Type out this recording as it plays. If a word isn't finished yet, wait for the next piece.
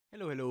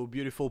Hello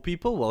beautiful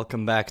people,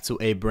 welcome back to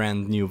a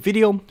brand new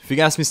video. If you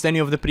guys missed any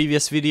of the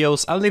previous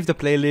videos, I'll leave the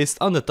playlist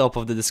on the top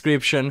of the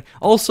description.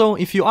 Also,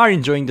 if you are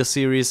enjoying the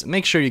series,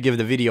 make sure you give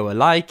the video a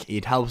like,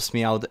 it helps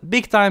me out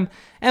big time.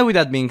 And with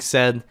that being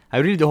said, I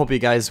really do hope you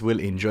guys will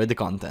enjoy the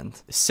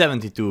content.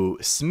 72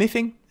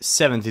 smithing,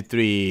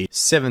 73,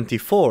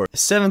 74,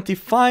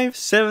 75,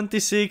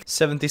 76,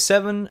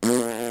 77.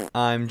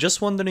 I'm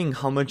just wondering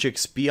how much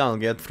XP I'll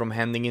get from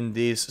handing in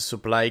these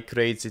supply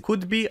crates. It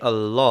could be a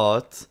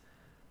lot.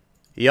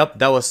 Yep,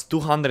 that was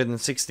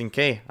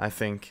 216k, I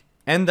think.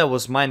 And that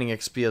was mining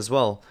XP as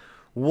well.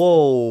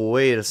 Whoa,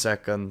 wait a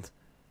second.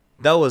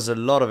 That was a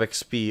lot of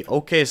XP.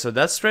 Okay, so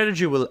that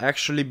strategy will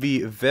actually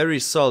be very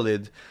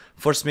solid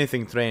for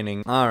smithing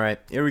training.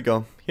 Alright, here we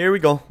go. Here we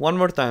go. One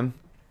more time.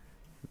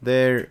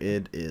 There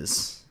it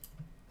is.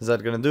 Is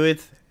that gonna do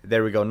it?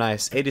 There we go,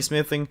 nice. 80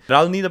 smithing.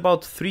 I'll need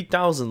about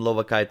 3000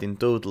 Lovakite in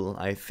total,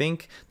 I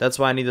think. That's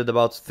why I needed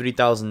about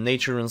 3000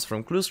 nature runes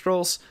from clue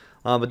scrolls.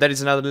 But that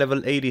is another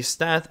level 80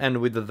 stat,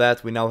 and with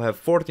that we now have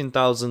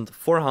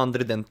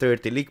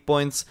 14,430 league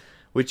points,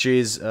 which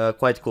is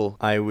quite cool.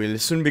 I will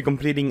soon be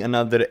completing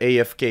another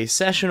AFK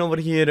session over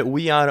here.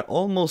 We are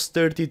almost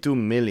 32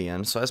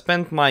 million, so I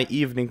spent my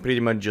evening pretty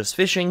much just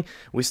fishing.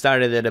 We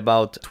started at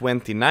about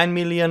 29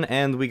 million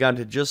and we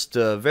got just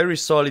a very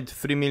solid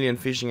 3 million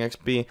fishing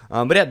XP.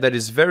 But yeah, that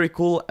is very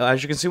cool.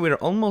 As you can see, we're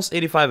almost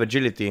 85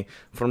 agility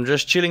from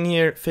just chilling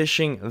here,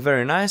 fishing,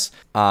 very nice.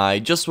 I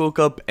just woke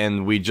up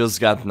and we just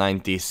got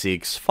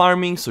 96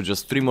 farming, so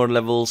just 3 more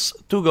levels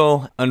to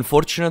go.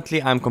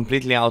 Unfortunately, I'm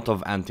completely out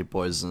of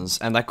anti-poisons.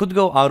 And I could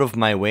go out of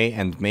my way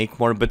and make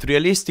more, but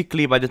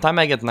realistically, by the time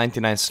I get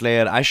 99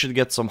 Slayer, I should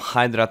get some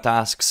Hydra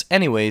tasks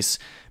anyways,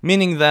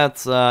 meaning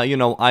that, you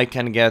know, I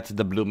can get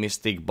the Blue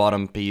Mystic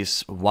bottom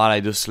piece while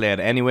I do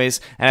Slayer anyways,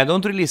 and I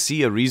don't really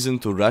see a reason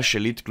to rush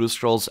Elite Clue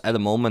Scrolls at the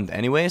moment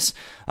anyways,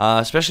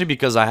 especially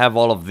because I have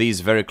all of these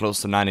very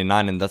close to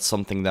 99, and that's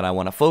something that I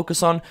want to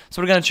focus on.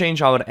 So we're gonna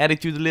change our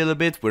attitude a little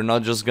bit. We're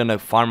not just gonna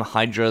farm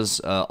Hydras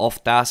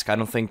off task. I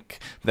don't think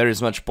there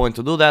is much point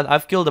to do that.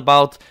 I've killed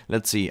about,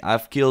 let's see,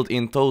 I've killed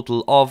in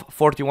total of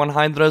 41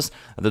 Hydras.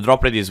 The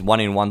drop rate is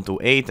 1 in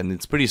 128, and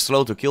it's pretty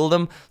slow to kill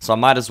them, so I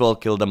might as well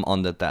kill them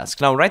on the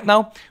task. Now, right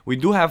now, we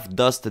do have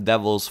Dust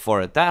Devils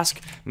for a task,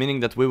 meaning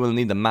that we will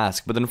need a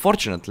mask, but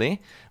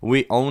unfortunately,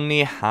 we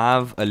only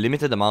have a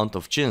limited amount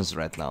of chins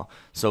right now.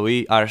 So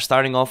we are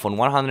starting off on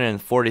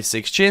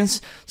 146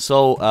 chins,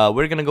 so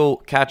we're gonna go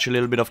catch a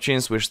little bit of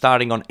chins. We're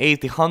starting on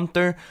 80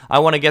 Hunter. I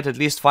want to get at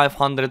least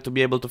 500 to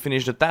be able to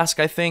finish the task,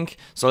 I think,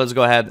 so let's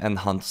go ahead and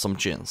hunt some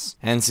chins.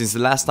 And since the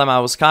last time I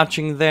was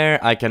catching there,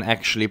 I can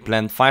actually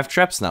plant 5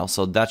 traps now,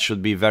 so that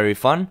should be very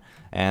fun.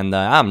 And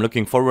I'm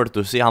looking forward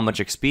to see how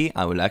much XP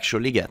I will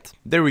actually get.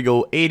 There we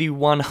go,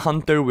 81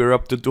 Hunter, we're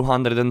up to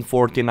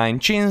 249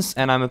 chins,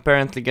 and I'm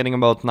apparently getting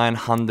about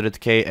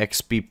 900k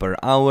XP per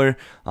hour.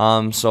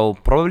 So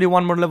probably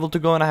one more level to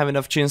go and I have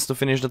enough chins to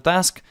finish the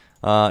task.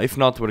 If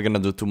not, we're gonna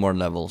do 2 more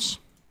levels.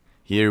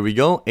 Here we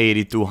go,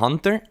 82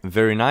 Hunter,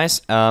 very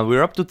nice.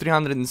 We're up to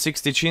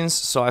 360 chins,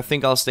 so I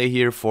think I'll stay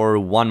here for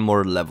one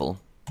more level.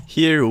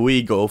 Here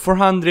we go,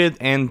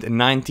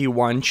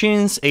 491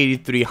 chins,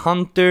 83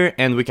 Hunter,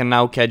 and we can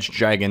now catch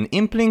Dragon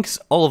Implinks.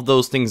 All of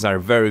those things are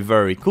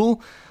very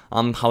cool.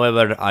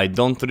 However, I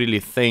don't really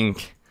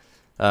think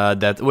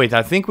wait,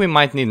 I think we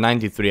might need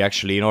 93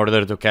 actually in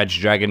order to catch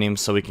Dragon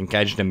Imps, so we can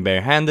catch them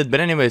barehanded.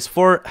 But anyways,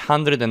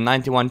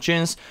 491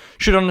 chins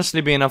should honestly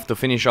be enough to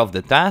finish off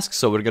the task,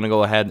 so we're gonna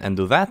go ahead and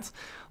do that.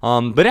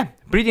 But yeah,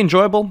 pretty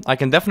enjoyable. I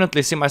can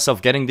definitely see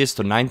myself getting this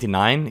to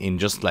 99 in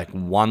just like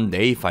one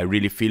day if I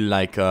really feel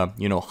like,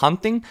 you know,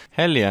 hunting.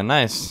 Hell yeah,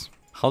 nice.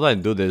 How do I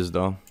do this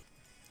though?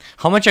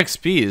 How much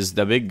XP is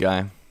the big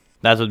guy?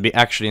 That would be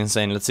actually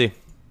insane. Let's see.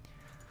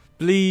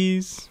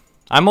 Please.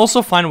 I'm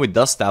also fine with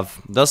Dust Staff.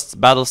 Dust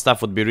Battle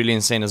Staff would be really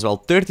insane as well.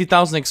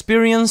 30,000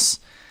 experience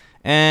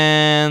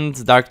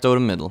and Dark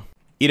Totem Middle.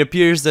 It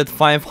appears that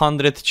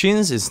 500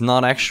 chins is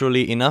not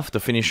actually enough to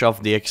finish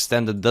off the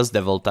extended Dust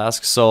Devil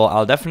task, so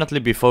I'll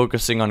definitely be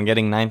focusing on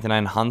getting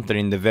 99 Hunter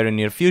in the very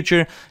near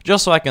future,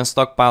 just so I can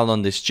stockpile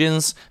on these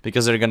chins,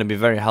 because they're gonna be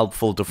very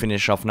helpful to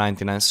finish off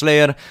 99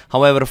 Slayer.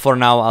 However, for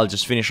now, I'll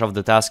just finish off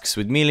the tasks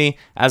with melee,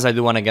 as I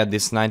do want to get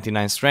this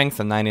 99 strength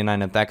and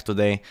 99 attack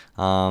today.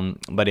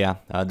 But yeah,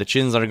 the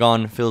chins are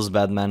gone, feels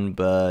bad, man,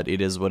 but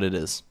it is what it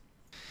is.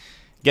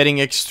 Getting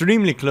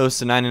extremely close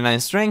to 99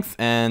 strength,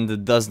 and the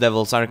Dust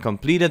Devils are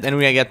completed, and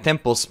we get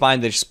Temple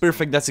Spiders.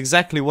 Perfect, that's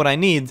exactly what I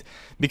need,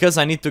 because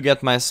I need to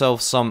get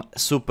myself some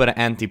super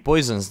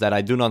anti-poisons that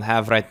I do not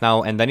have right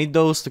now, and I need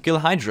those to kill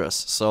Hydras.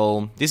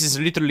 So this is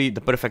literally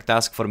the perfect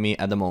task for me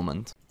at the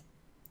moment.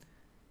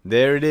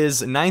 There it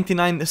is,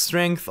 99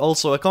 strength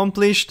also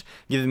accomplished,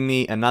 giving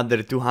me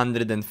another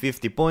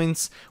 250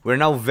 points. We're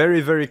now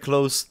very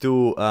close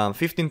to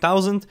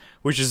 15,000,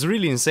 which is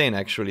really insane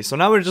actually. So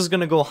now we're just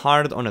gonna go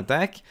hard on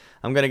attack.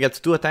 I'm gonna get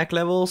 2 attack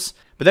levels,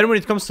 But then when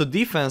it comes to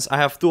defense, I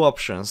have two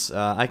options.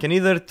 I can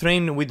either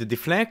train with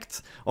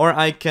deflect, or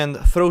I can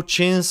throw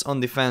chins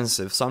on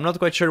defensive. So I'm not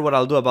quite sure what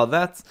I'll do about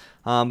that.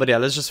 But yeah,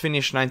 let's just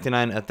finish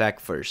 99 attack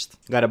first.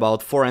 Got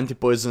about 4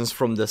 anti-poisons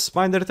from the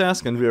spider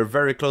task, and we are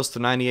very close to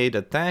 98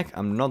 attack.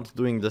 I'm not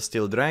doing the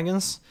steel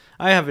dragons.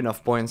 I have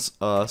enough points,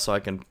 so I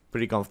can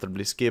pretty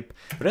comfortably skip.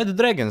 Red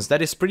dragons,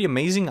 that is pretty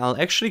amazing.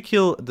 I'll actually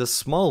kill the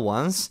small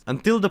ones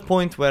until the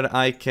point where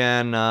I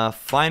can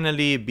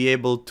finally be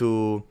able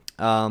to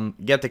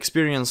get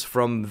experience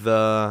from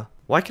the...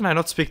 Why can I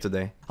not speak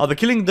today? I'll be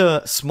killing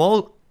the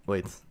small...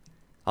 Wait.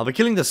 I'll be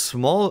killing the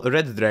small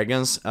red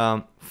dragons.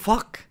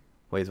 Fuck.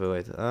 Wait.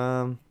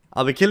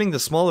 I'll be killing the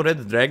small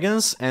red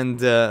dragons and...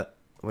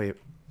 Wait.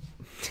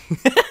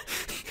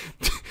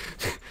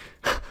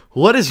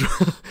 What is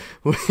wrong?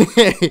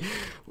 Wait.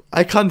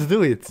 I can't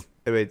do it.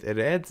 Wait,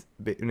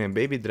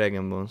 baby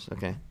dragon bones.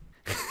 Okay.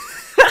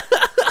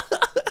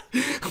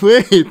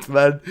 Wait,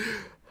 man.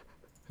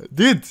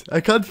 Dude,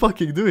 I can't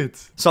fucking do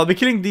it. So I'll be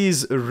killing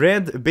these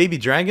red baby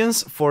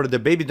dragons for the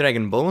baby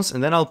dragon bones,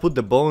 and then I'll put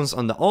the bones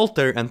on the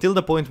altar until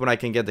the point where I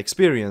can get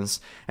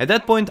experience. At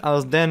that point,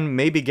 I'll then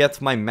maybe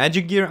get my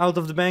magic gear out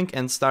of the bank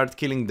and start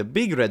killing the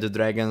big red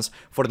dragons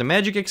for the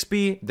magic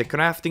XP, the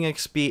crafting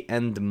XP,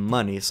 and the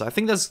money. So I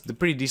think that's the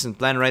pretty decent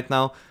plan right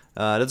now.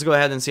 Let's go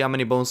ahead and see how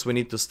many bones we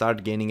need to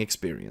start gaining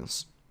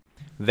experience.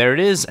 There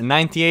it is,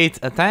 98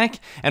 attack,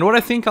 and what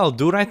I think I'll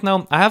do right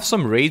now, I have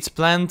some raids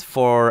planned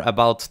for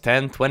about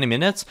 10-20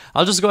 minutes.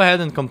 I'll just go ahead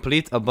and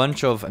complete a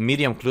bunch of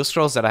medium clue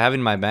scrolls that I have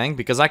in my bank,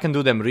 because I can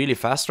do them really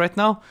fast right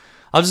now.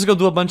 I'll just go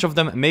do a bunch of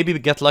them, maybe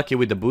get lucky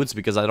with the boots,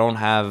 because I don't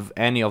have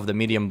any of the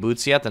medium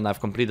boots yet, and I've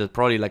completed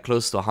probably like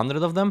close to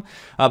 100 of them.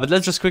 But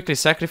let's just quickly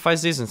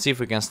sacrifice these and see if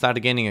we can start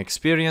gaining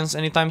experience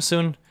anytime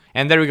soon.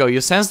 And there we go,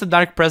 you sense the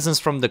dark presence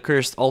from the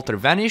cursed altar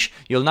vanish,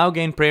 you'll now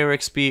gain prayer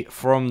XP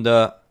from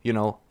the, you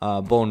know,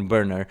 bone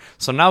burner.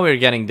 So now we're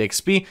getting the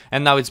XP,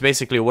 and now it's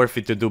basically worth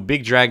it to do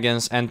big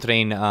dragons and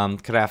train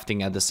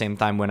crafting at the same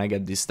time when I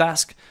get this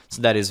task.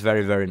 So that is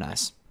very, very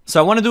nice. So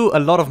I want to do a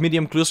lot of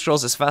medium clue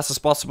scrolls as fast as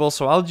possible,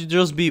 so I'll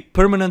just be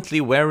permanently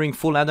wearing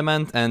full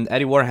adamant and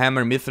Eddie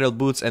Warhammer, Mithril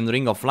boots and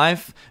Ring of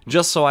Life,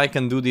 just so I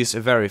can do this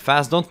very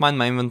fast. Don't mind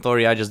my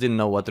inventory, I just didn't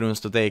know what runes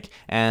to take.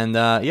 And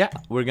yeah,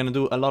 we're gonna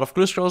do a lot of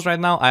clue scrolls right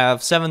now. I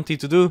have 70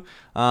 to do.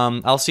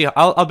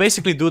 I'll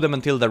basically do them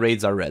until the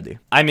raids are ready.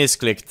 I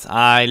misclicked.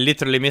 I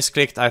literally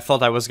misclicked. I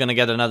thought I was gonna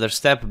get another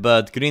step,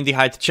 but Grindy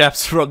Height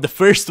chaps from the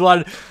first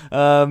one.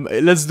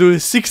 Let's do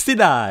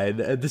 69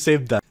 at the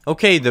same time.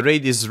 Okay, the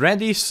raid is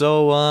ready,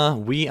 so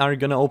we are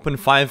gonna open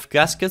 5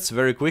 caskets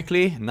very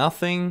quickly.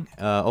 Nothing.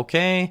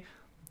 Okay.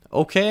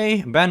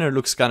 Okay, banner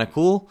looks kinda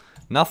cool.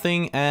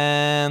 Nothing,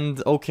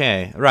 and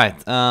okay.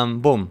 Right,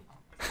 boom.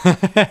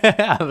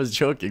 I was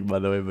joking, by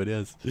the way, but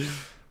yes.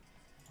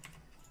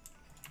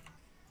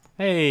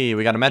 Hey,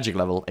 we got a magic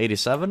level,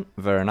 87.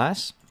 Very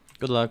nice.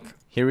 Good luck.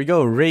 Here we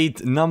go,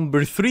 raid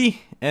number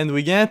 3, and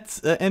we get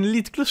an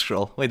elite clue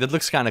scroll. Wait, that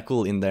looks kinda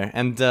cool in there.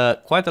 And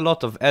quite a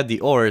lot of Eddie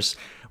ores,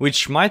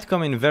 which might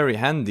come in very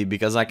handy,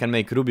 because I can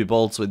make ruby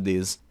bolts with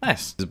these.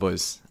 Nice,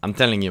 boys. I'm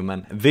telling you,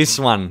 man. This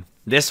one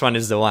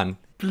is the one.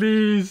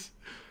 Please.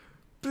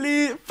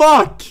 Please.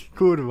 Fuck!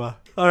 Kurva.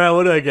 Alright,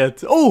 what do I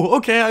get? Oh,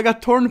 okay, I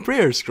got Torn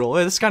Prayer Scroll.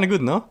 That's kinda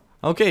good, no?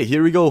 Okay,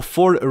 here we go,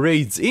 4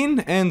 raids in,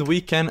 and we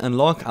can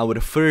unlock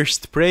our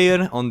first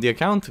prayer on the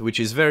account, which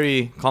is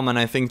very common,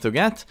 I think, to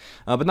get.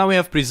 But now we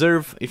have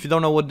Preserve. If you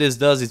don't know what this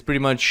does, it pretty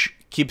much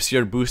keeps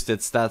your boosted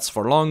stats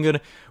for longer.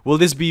 Will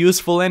this be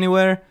useful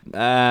anywhere?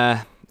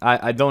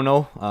 I don't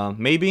know,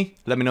 maybe?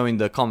 Let me know in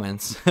the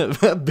comments.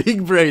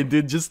 Big brain,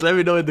 dude, just let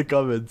me know in the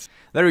comments.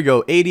 There we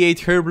go, 88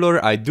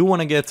 Herblore. I do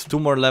want to get 2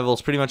 more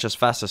levels pretty much as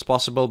fast as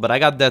possible, but I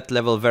got that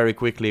level very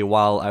quickly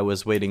while I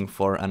was waiting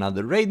for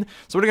another raid.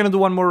 So we're gonna do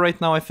 1 more right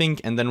now, I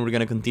think, and then we're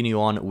gonna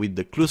continue on with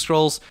the clue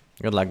scrolls.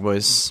 Good luck,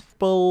 boys.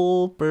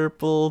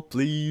 Purple,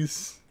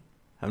 please.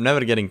 I'm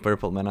never getting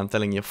purple, man, I'm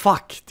telling you.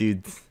 Fuck,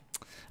 dude.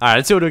 Alright,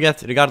 let's see what we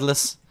get,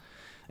 regardless.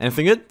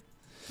 Anything good?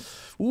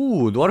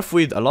 Ooh, Dwarf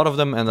Weed, a lot of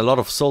them, and a lot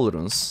of Soul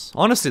Runes.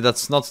 Honestly,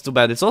 that's not too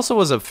bad. It also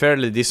was a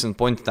fairly decent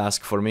point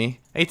task for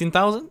me.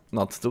 18,000?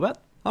 Not too bad.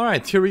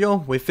 Alright, here we go.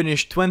 We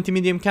finished 20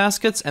 medium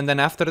caskets, and then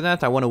after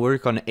that I want to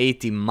work on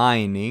 80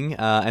 mining,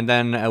 and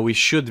then we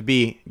should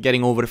be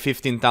getting over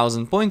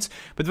 15,000 points.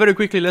 But very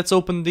quickly, let's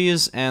open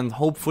these and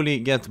hopefully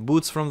get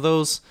boots from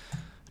those.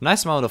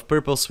 Nice amount of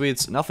purple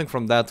sweets, nothing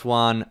from that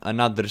one.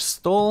 Another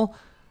stall.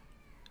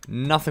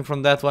 Nothing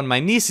from that one. My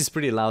niece is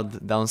pretty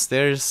loud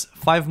downstairs.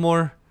 5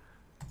 more.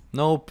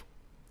 Nope.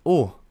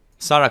 Oh,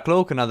 Sarah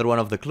Cloak, another one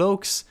of the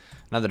cloaks.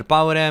 Another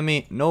power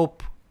Emmy.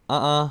 Nope.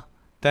 10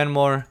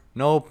 more.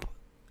 Nope.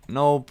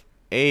 Nope.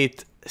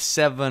 8,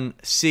 7,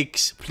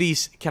 6.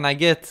 Please, can I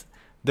get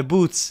the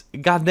boots?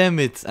 God damn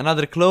it.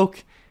 Another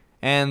cloak.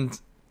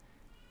 And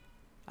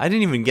I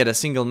didn't even get a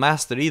single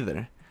master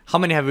either. How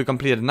many have we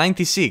completed?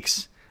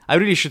 96. I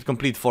really should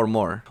complete 4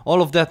 more.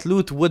 All of that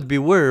loot would be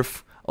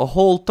worth a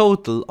whole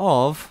total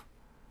of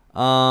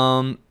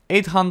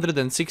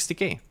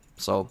 860k.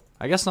 So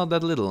I guess not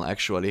that little,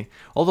 actually.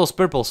 All those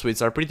purple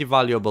sweets are pretty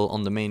valuable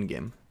on the main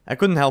game. I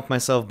couldn't help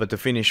myself but to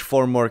finish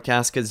 4 more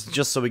caskets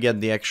just so we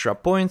get the extra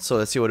points, so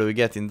let's see what do we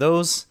get in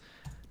those.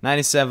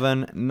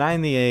 97,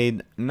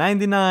 98,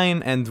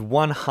 99, and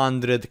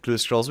 100 clue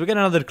scrolls. We get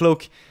another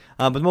cloak,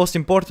 but most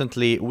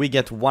importantly, we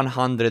get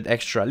 100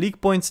 extra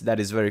league points.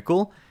 That is very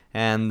cool.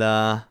 And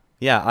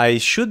yeah, I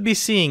should be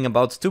seeing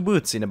about 2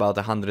 boots in about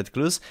 100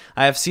 clues.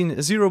 I have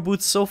seen 0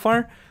 boots so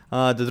far.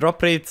 The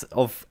drop rate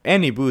of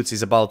any boots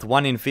is about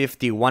 1 in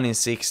 50, 1 in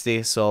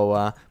 60,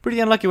 so pretty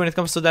unlucky when it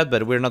comes to that,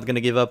 but we're not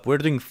gonna give up. We're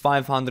doing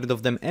 500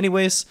 of them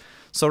anyways,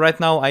 so right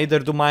now I either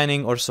do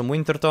mining or some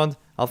winter toad.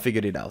 I'll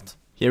figure it out.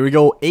 Here we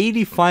go,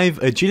 85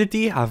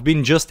 agility. I've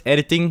been just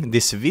editing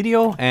this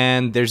video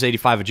and there's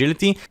 85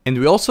 agility. And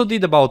we also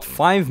did about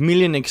 5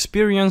 million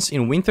experience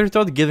in winter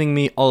toad, giving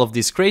me all of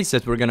these crates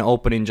that we're gonna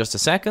open in just a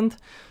second.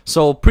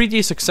 So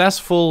pretty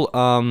successful,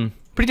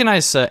 pretty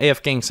nice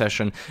AFKing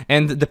session,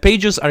 and the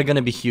pages are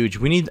gonna be huge.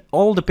 We need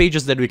all the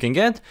pages that we can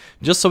get,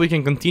 just so we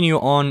can continue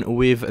on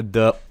with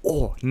the...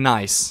 Oh,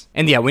 nice.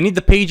 And yeah, we need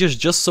the pages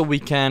just so we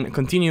can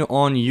continue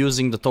on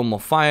using the Tome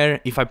of Fire.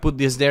 If I put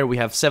this there, we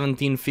have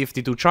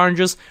 1752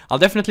 charges. I'll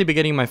definitely be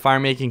getting my fire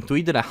making to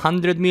either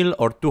 100 mil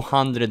or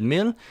 200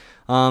 mil.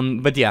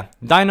 But yeah,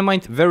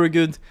 Dynamite, very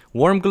good.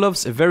 Warm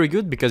Gloves, very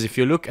good, because if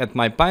you look at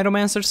my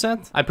Pyromancer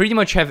set, I pretty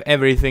much have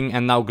everything,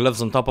 and now gloves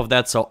on top of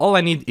that, so all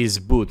I need is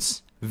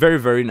boots. Very,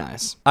 very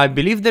nice. I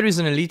believe there is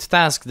an elite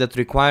task that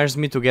requires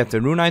me to get a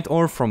runite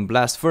ore from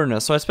Blast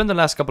Furnace, so I spent the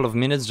last couple of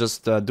minutes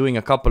just doing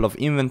a couple of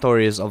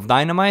inventories of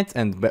dynamite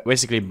and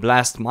basically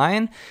blast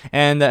mine,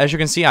 and as you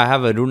can see I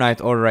have a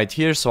runite ore right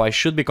here, so I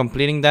should be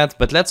completing that.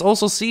 But let's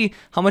also see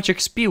how much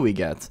XP we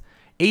get.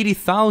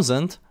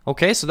 80,000.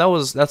 Okay, so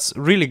that's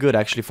really good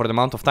actually for the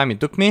amount of time it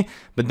took me.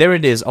 But there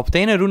it is,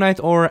 obtain a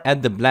runite ore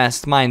at the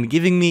blast mine,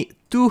 giving me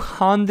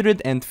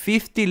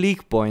 250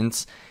 league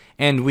points.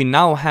 And we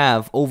now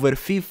have over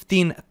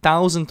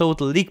 15,000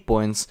 total league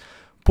points,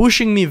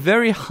 pushing me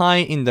very high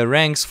in the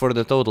ranks for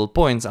the total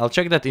points. I'll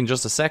check that in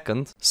just a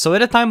second. So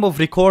at the time of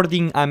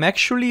recording, I'm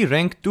actually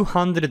ranked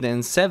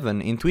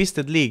 207 in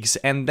Twisted Leagues,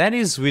 and that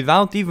is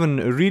without even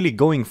really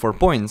going for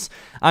points.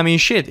 I mean,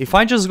 shit, if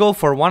I just go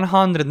for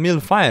 100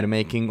 mil fire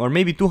making, or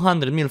maybe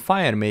 200 mil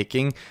fire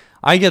making,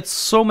 I get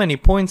so many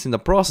points in the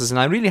process, and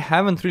I really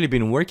haven't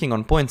been working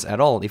on points at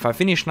all. If I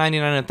finish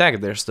 99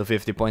 attack, there's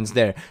 250 points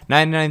there.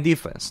 99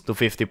 defense,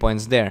 250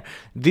 points there.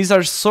 These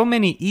are so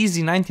many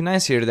easy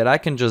 99s here that I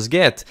can just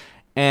get.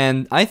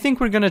 And I think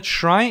we're gonna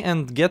try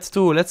and get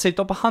to, let's say,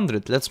 top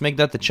 100. Let's make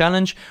that the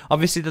challenge.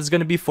 Obviously, that's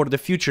gonna be for the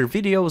future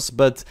videos,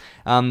 but,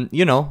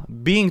 you know,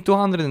 being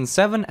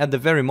 207 at the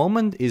very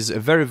moment is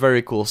very,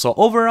 very cool. So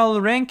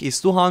overall rank is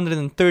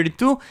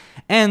 232,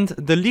 and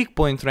the league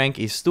point rank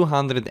is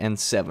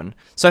 207.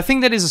 So I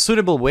think that is a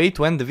suitable way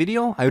to end the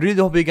video. I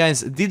really hope you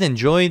guys did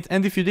enjoy it,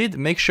 and if you did,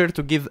 make sure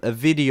to give a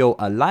video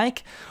a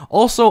like.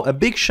 Also, a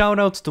big shout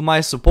out to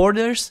my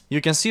supporters. You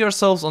can see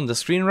yourselves on the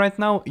screen right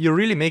now. You're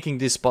really making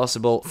this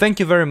possible. Thank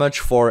you very much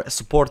for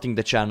supporting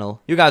the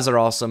channel. You guys are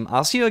awesome.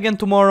 I'll see you again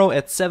tomorrow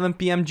at 7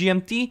 PM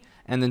GMT,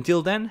 and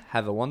until then,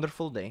 have a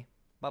wonderful day.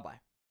 Bye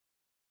bye.